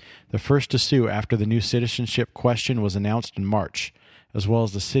California, the first to sue after the new citizenship question was announced in March, as well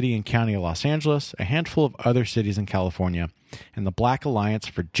as the city and county of Los Angeles, a handful of other cities in California, and the Black Alliance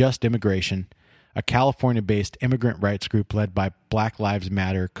for Just Immigration, a California-based immigrant rights group led by Black Lives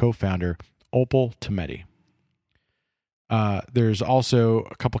Matter co-founder Opal Tometi. There's also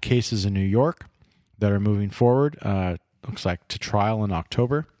a couple cases in New York that are moving forward, looks like to trial in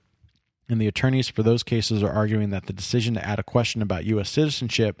October. And the attorneys for those cases are arguing that the decision to add a question about U.S.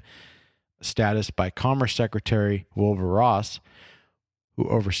 citizenship status by Commerce Secretary Wilbur Ross, who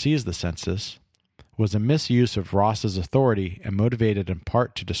oversees the census, was a misuse of Ross's authority and motivated in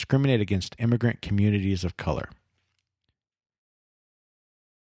part to discriminate against immigrant communities of color.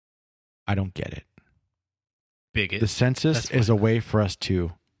 I don't get it. Bigot. The census That's is a way for us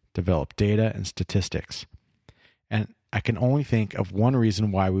to develop data and statistics. And I can only think of one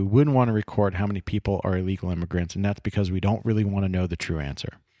reason why we wouldn't want to record how many people are illegal immigrants, and that's because we don't really want to know the true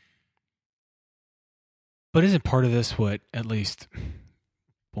answer. But isn't part of this what, at least,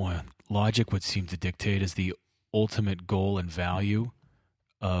 logic would seem to dictate is the ultimate goal and value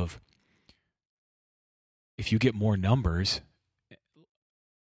of if you get more numbers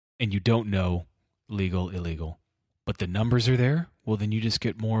and you don't know legal, illegal, but the numbers are there, well, then you just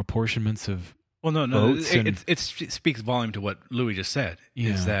get more apportionments of Well, no. votes It speaks volume to what Louis just said,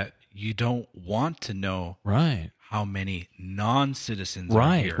 is that you don't want to know right. how many non-citizens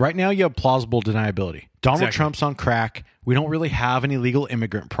Right. are here. Right now, you have plausible deniability. Donald Exactly. Trump's on crack. We don't really have any legal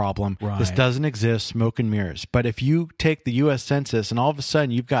immigrant problem. Right. This doesn't exist, smoke and mirrors. But if you take the U.S. Census and all of a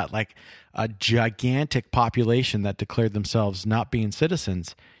sudden you've got like a gigantic population that declared themselves not being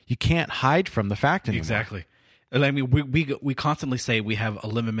citizens, you can't hide from the fact anymore. Exactly. I mean, we constantly say we have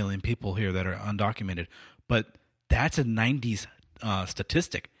 11 million people here that are undocumented, but that's a 90s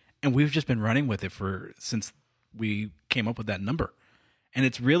statistic, and we've just been running with it since we came up with that number. And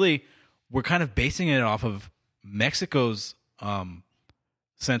it's really, we're kind of basing it off of Mexico's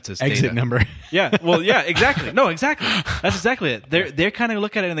census Exit data. number. Yeah, well, yeah, exactly. No, exactly. That's exactly it. They're kind of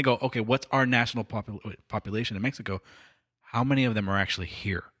look at it and they go, okay, what's our national population in Mexico? How many of them are actually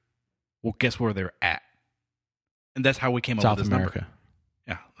here? Well, guess where they're at? And that's how we came up South with this America.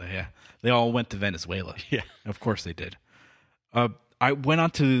 number. Yeah. They all went to Venezuela. Yeah. Of course they did. I went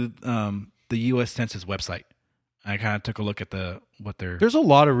onto the U.S. Census website. I kind of took a look at what they're. There's a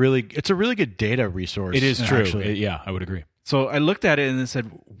lot of it's a really good data resource. It is true. actually. Yeah, I would agree. So I looked at it and it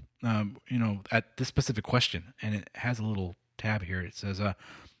said, at this specific question, and it has a little tab here. It says,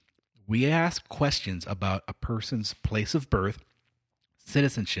 we ask questions about a person's place of birth,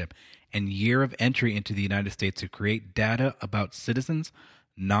 citizenship, and year of entry into the United States to create data about citizens,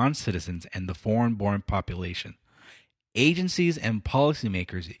 non-citizens, and the foreign-born population. Agencies and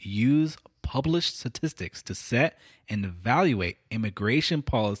policymakers use published statistics to set and evaluate immigration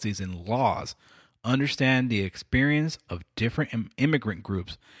policies and laws, understand the experience of different immigrant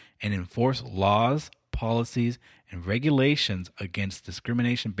groups, and enforce laws, policies, and regulations against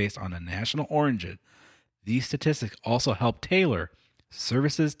discrimination based on a national origin. These statistics also help tailor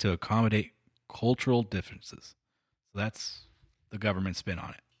services to accommodate cultural differences. So that's the government spin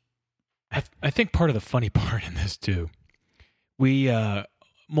on it. I think part of the funny part in this too, we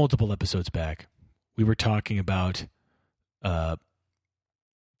multiple episodes back, we were talking about the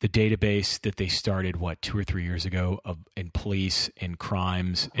database that they started 2 or 3 years ago in police and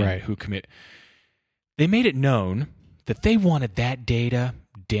crimes and Right. who commit. They made it known that they wanted that data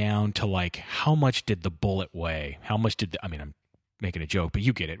down to like how much did the bullet weigh? How much did I'm making a joke, but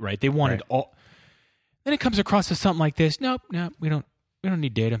you get it, right? They wanted Right. all. Then it comes across as something like this. Nope, we don't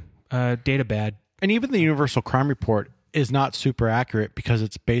need data. Data bad. And even the Universal Crime Report is not super accurate because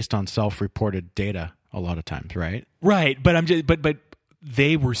it's based on self-reported data a lot of times, right? Right, but but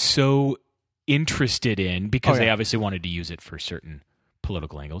they were so interested in because Oh, yeah. they obviously wanted to use it for certain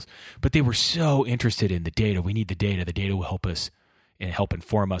political angles, but they were so interested in the data. We need the data. The data will help us and help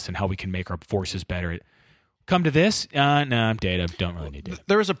inform us and how we can make our forces better. Come to this? No, data. Don't really need data.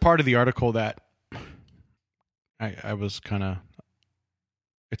 There was a part of the article that I was kind of,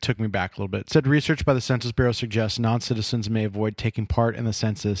 it took me back a little bit. It said research by the Census Bureau suggests non-citizens may avoid taking part in the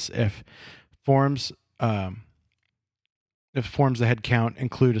census if forms the head count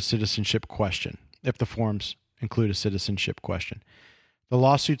include a citizenship question. If the forms include a citizenship question. The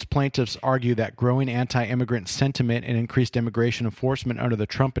lawsuit's plaintiffs argue that growing anti-immigrant sentiment and increased immigration enforcement under the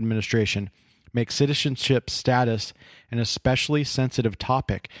Trump administration makes citizenship status an especially sensitive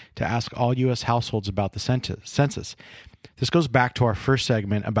topic to ask all U.S. households about the census. This goes back to our first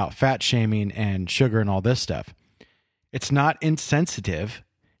segment about fat shaming and sugar and all this stuff. It's not insensitive.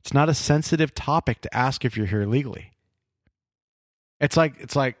 It's not a sensitive topic to ask if you're here legally. It's like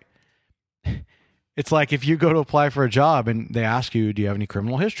if you go to apply for a job and they ask you, do you have any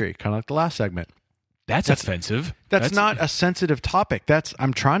criminal history? Kind of like the last segment. That's offensive. That's not a sensitive topic.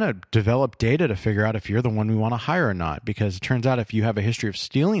 I'm trying to develop data to figure out if you're the one we want to hire or not, because it turns out if you have a history of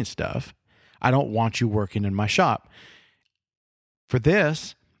stealing stuff, I don't want you working in my shop. For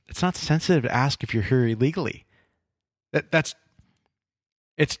this, it's not sensitive to ask if you're here illegally.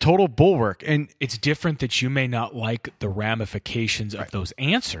 It's total bulwark. And It's different that you may not like the ramifications of those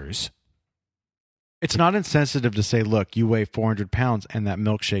answers. it's not insensitive to say, look, you weigh 400 pounds and that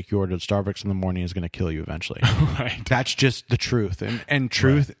milkshake you ordered at Starbucks in the morning is going to kill you eventually. Right. That's just the truth. And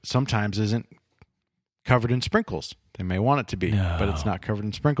truth sometimes isn't covered in sprinkles. They may want it to be, but it's not covered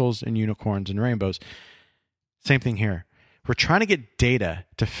in sprinkles and unicorns and rainbows. Same thing here. We're trying to get data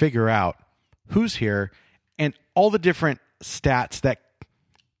to figure out who's here and all the different stats that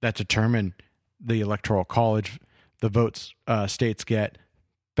determine the electoral college, the votes states get,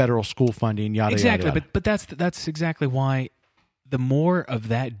 federal school funding, yada, Exactly, yada, yada. but that's exactly why the more of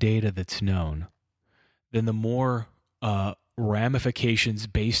that data that's known, then the more ramifications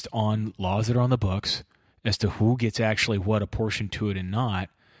based on laws that are on the books as to who gets actually what apportioned to it and not.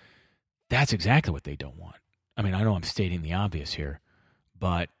 That's exactly what they don't want. I mean, I know I'm stating the obvious here,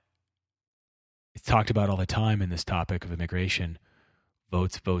 but it's talked about all the time in this topic of immigration.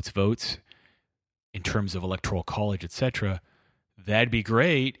 Votes in terms of electoral college, etc. That'd be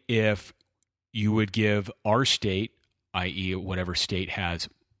great if you would give our state, i.e. whatever state has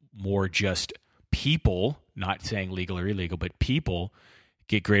more just people, not saying legal or illegal, but people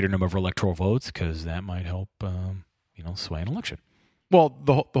get greater number of electoral votes, because that might help, sway an election. Well,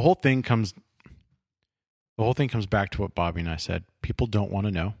 the whole thing comes back to what Bobby and I said. People don't want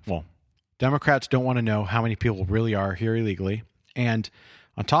to know. Well, Democrats don't want to know how many people really are here illegally. And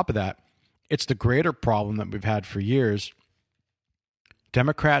on top of that, it's the greater problem that we've had for years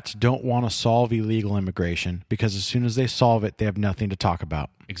Democrats don't want to solve illegal immigration because as soon as they solve it, they have nothing to talk about.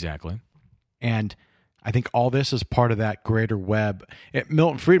 Exactly. And I think all this is part of that greater web.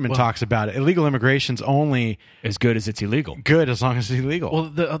 Milton Friedman talks about it. Illegal immigration's only as good as it's illegal. Good as long as it's illegal.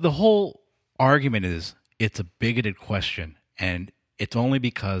 Well, the whole argument is it's a bigoted question, and it's only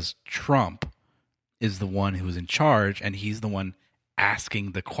because Trump is the one who's in charge and he's the one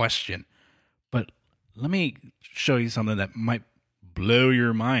asking the question. But let me show you something that might blow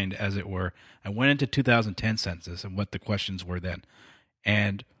your mind, as it were. I went into 2010 census and what the questions were then.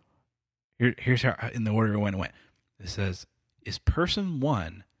 And here's how, in the order it went. It says, is person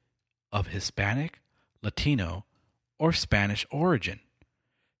 1 of Hispanic, Latino, or Spanish origin?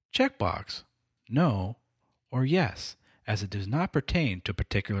 Checkbox, no or yes, as it does not pertain to a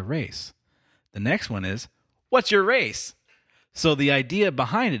particular race. The next one is, what's your race? So the idea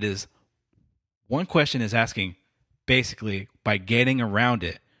behind it is, one question is asking, basically, by getting around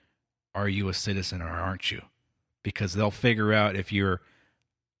it, are you a citizen or aren't you? Because they'll figure out if you're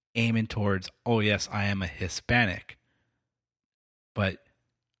aiming towards, oh yes, I am a Hispanic. But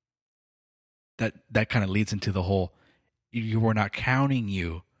that kind of leads into the whole, you were not counting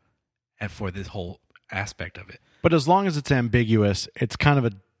you for this whole aspect of it. But as long as it's ambiguous, it's kind of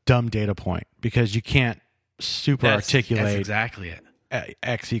a dumb data point because you can't articulate that's exactly it.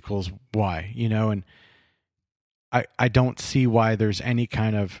 X equals Y, and I don't see why there's any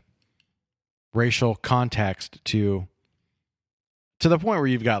kind of racial context to the point where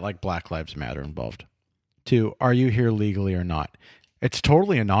you've got like Black Lives Matter involved. To are you here legally or not? It's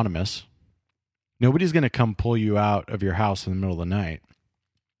totally anonymous. Nobody's going to come pull you out of your house in the middle of the night.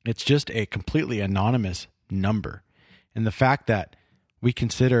 It's just a completely anonymous number. And the fact that we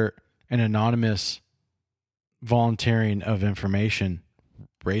consider an anonymous volunteering of information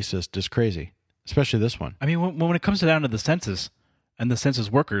racist is crazy, especially this one. I mean, when it comes down to the census and the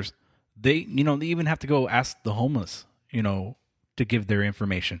census workers, they even have to go ask the homeless, to give their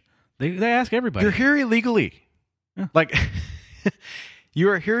information. They ask everybody. You're here illegally. Yeah. Like, you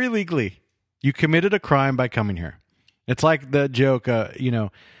are here illegally. You committed a crime by coming here. It's like the joke, well,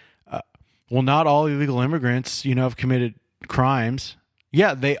 not all illegal immigrants, have committed crimes.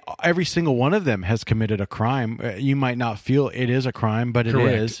 Yeah, every single one of them has committed a crime. You might not feel it is a crime, but it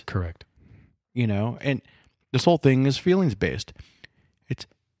is. Correct. And this whole thing is feelings based. It's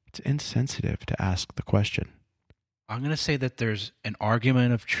insensitive to ask the question. I'm going to say that there's an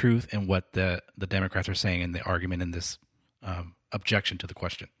argument of truth in what the Democrats are saying, and the argument in this objection to the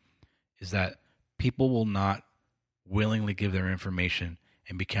question is that people will not willingly give their information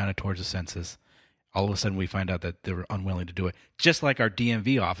and be counted towards the census. All of a sudden we find out that they were unwilling to do it, just like our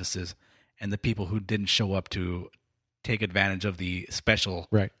DMV offices and the people who didn't show up to take advantage of the special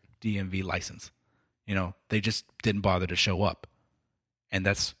DMV license. They just didn't bother to show up. And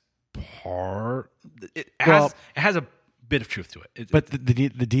that's it has a bit of truth to it. But the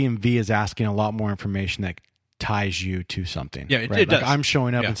DMV is asking a lot more information that ties you to something. Yeah, it does. I'm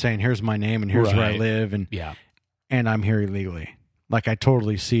showing up and saying, here's my name and here's where I live and I'm here illegally. Like, I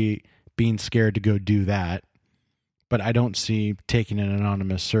totally see being scared to go do that, but I don't see taking an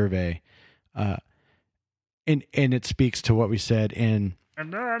anonymous survey. And it speaks to what we said in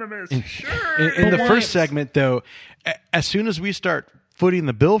anonymous. In the first segment, though, as soon as we start footing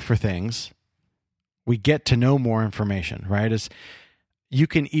the bill for things, we get to know more information, right? As you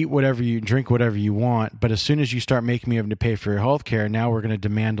can eat whatever you drink, whatever you want, but as soon as you start making me having to pay for your health care, now we're going to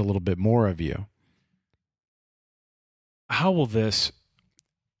demand a little bit more of you. How will this,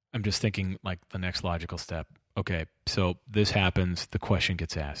 I'm just thinking like the next logical step. Okay, so this happens, the question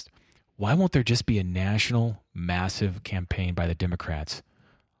gets asked. Why won't there just be a national, massive campaign by the Democrats?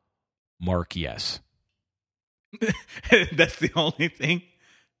 Mark yes. That's the only thing?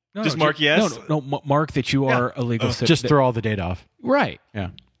 Just mark yes? No, mark that you are a legal citizen. Just throw all the data off. Right.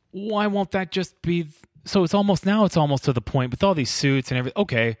 Yeah. Why won't that just be... So it's almost to the point with all these suits and everything.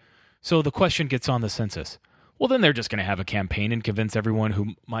 Okay, so the question gets on the census. Well, then they're just going to have a campaign and convince everyone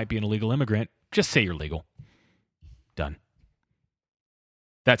who might be an illegal immigrant, just say you're legal. Done.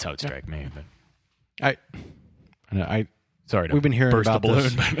 That's how it struck me. But sorry to we've been hearing burst about the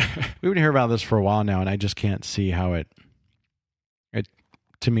balloon, this. We've been hearing about this for a while now, and I just can't see how it.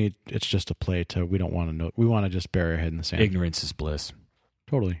 To me, it's just a play to we don't want to know. We want to just bury our head in the sand. Ignorance is bliss.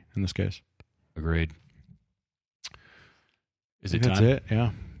 Totally, in this case. Agreed. Is it time? That's it.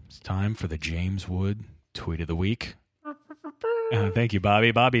 Yeah, it's time for the James Wood Tweet of the Week. Thank you, Bobby.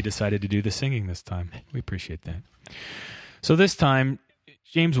 Bobby decided to do the singing this time. We appreciate that. So this time,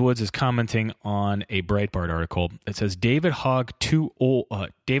 James Woods is commenting on a Breitbart article that says David Hogg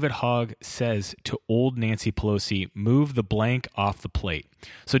says to old Nancy Pelosi, move the blank off the plate.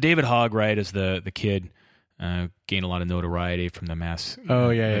 So David Hogg, right, is the kid, gained a lot of notoriety from the mass.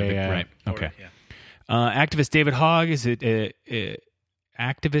 Oh, yeah. Right. Okay. Yeah. Activist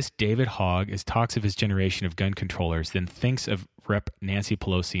David Hogg talks of his generation of gun controllers, then thinks of Rep. Nancy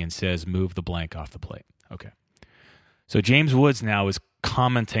Pelosi and says, move the blank off the plate. Okay. So James Woods now is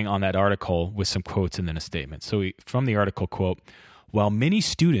commenting on that article with some quotes and then a statement. So from the article, quote, while many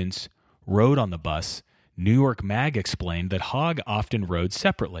students rode on the bus, New York Mag explained that Hogg often rode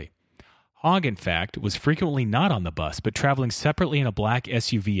separately. Hogg, in fact, was frequently not on the bus, but traveling separately in a black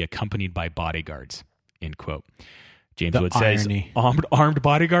SUV accompanied by bodyguards, end quote. James Woods says, armed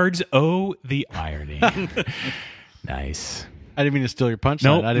bodyguards? Oh, the irony. Nice. I didn't mean to steal your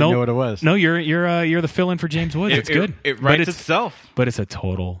punchline. I didn't know what it was. No, you're the fill-in for James Woods. It's good. It writes itself. But it's a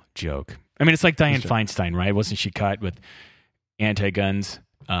total joke. I mean, it's like Dianne Feinstein, right? Wasn't she caught with anti-guns,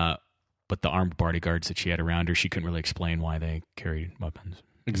 but the armed bodyguards that she had around her, she couldn't really explain why they carried weapons.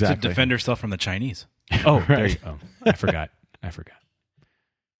 Exactly. To defend herself from the Chinese. Oh, right. I forgot.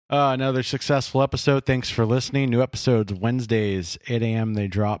 Another successful episode. Thanks for listening. New episodes Wednesdays, 8 a.m. They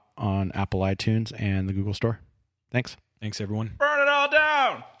drop on Apple iTunes and the Google Store. Thanks. Thanks, everyone.